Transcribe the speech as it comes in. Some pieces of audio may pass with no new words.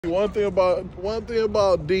One thing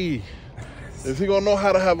about D is he gonna know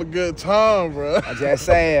how to have a good time, bro. I'm just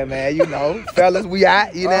saying, man. You know, fellas, we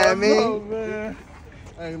out. You know what I mean? Know, man.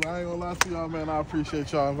 Hey, I ain't gonna lie to y'all, man. I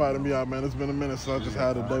appreciate y'all inviting me out, man. It's been a minute since I just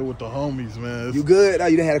had a day with the homies, man. You good? Oh,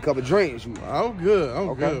 you done had a couple drinks. I'm good.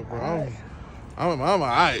 I'm good, bro. Right. I'm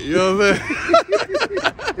alright. You know what I'm saying?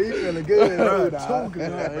 You feeling good, bro?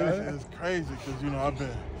 It's crazy because I've been.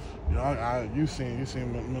 You seen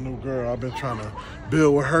my new girl. I've been trying to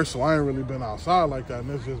build with her, so I ain't really been outside like that.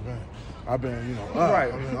 And it's just been, I've been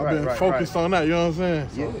focused on that. You know what I'm saying?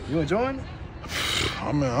 So, yeah. You enjoying it?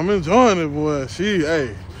 I'm enjoying it, boy.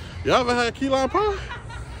 Hey, y'all ever had key lime pie?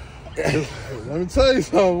 Let me tell you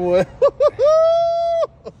something, boy.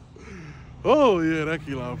 Oh yeah, that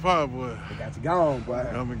key lime pie, boy. It got you gone, boy.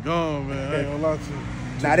 Got me gone, man. I ain't gonna lie to you.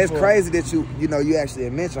 Now that's crazy that you actually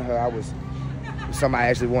mentioned her. Somebody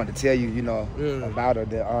actually wanted to tell you, about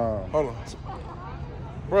her. Hold on.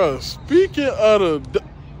 Bro, speaking of the...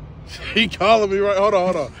 He calling me right... Hold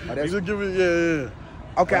on. Oh, you just give me... Yeah.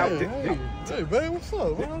 Okay. Hey, babe, what's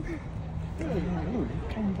up, man?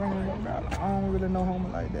 Can't you bring it up, bro? I don't really know homer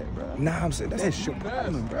like that, bro. Nah, I'm saying, that's your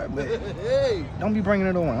problem, bro. Hey. Don't be bringing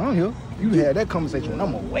it on. I'm here. You had that conversation when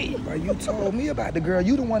I'm away, bro. You told me about the girl.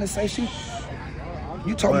 You the one to say she...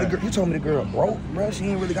 You told me the girl broke, bro. She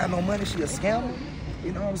ain't really got no money. She a scammer.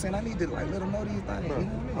 You know what I'm saying? I need to let her know these things. You know what I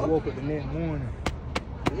mean? I woke up the next morning.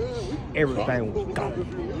 Everything was gone.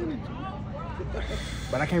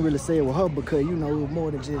 But I can't really say it was her because it was more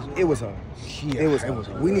than just. It was her. Yeah, it was her.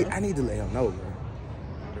 I need to let her know, bro.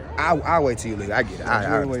 I'll wait till you leave. I get it.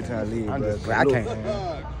 I'll wait till I leave, bro. I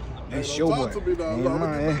can't. That's your boy.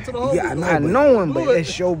 Yeah, I know him, but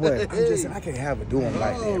that's your boy. I'm just saying, I can't have her do him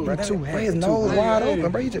like that, bro. His nose wide open,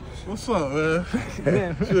 bro. What's up,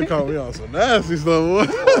 man? She done called me on some nasty stuff, boy.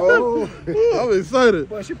 Oh. I'm excited.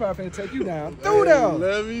 Boy, she probably finna take you down. Through there.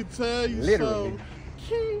 Let me tell you something.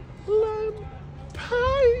 Key lime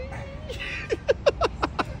pie.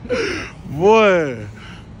 Boy.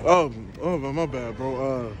 Oh, my bad,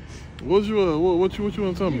 bro. What you want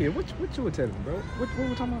to tell me? Yeah, what you were telling me, bro? What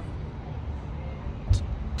we talking about?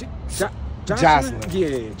 Jocelyn.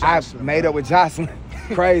 Yeah, Jocelyn. I made up with Jocelyn.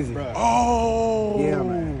 Crazy. Bro. Oh. Yeah,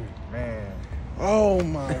 man. Oh,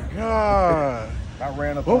 my God. I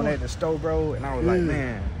ran up on that in the store, bro, and I was like,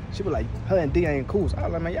 man. She was like, her and D ain't cool. So I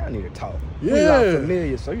was like, man, y'all need to talk. Yeah. We not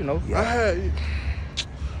familiar, so Yeah.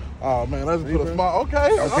 Oh, man, let's put a smile. Okay.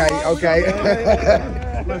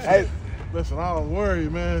 Listen, I was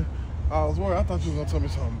worried, man. I thought you was gonna tell me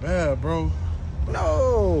something bad, bro.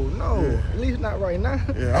 No. Yeah. At least not right now.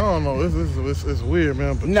 Yeah, I don't know. It's weird,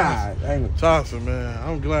 man. But Jocelyn, man.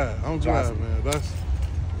 I'm glad, man. That's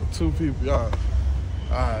two people, y'all.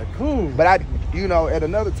 All right, cool. But at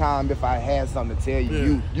another time, if I had something to tell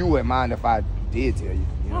you, you wouldn't mind if I did tell you.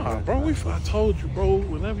 Bro, I told you, bro.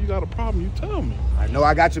 Whenever you got a problem, you tell me. I know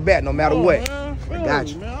I got your back, no matter what. Man, I got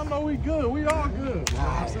you, man. I know we good. We all good. You know what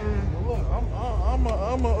I'm saying? Look,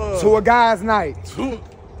 I'm a to a guy's night.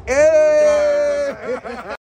 Hey.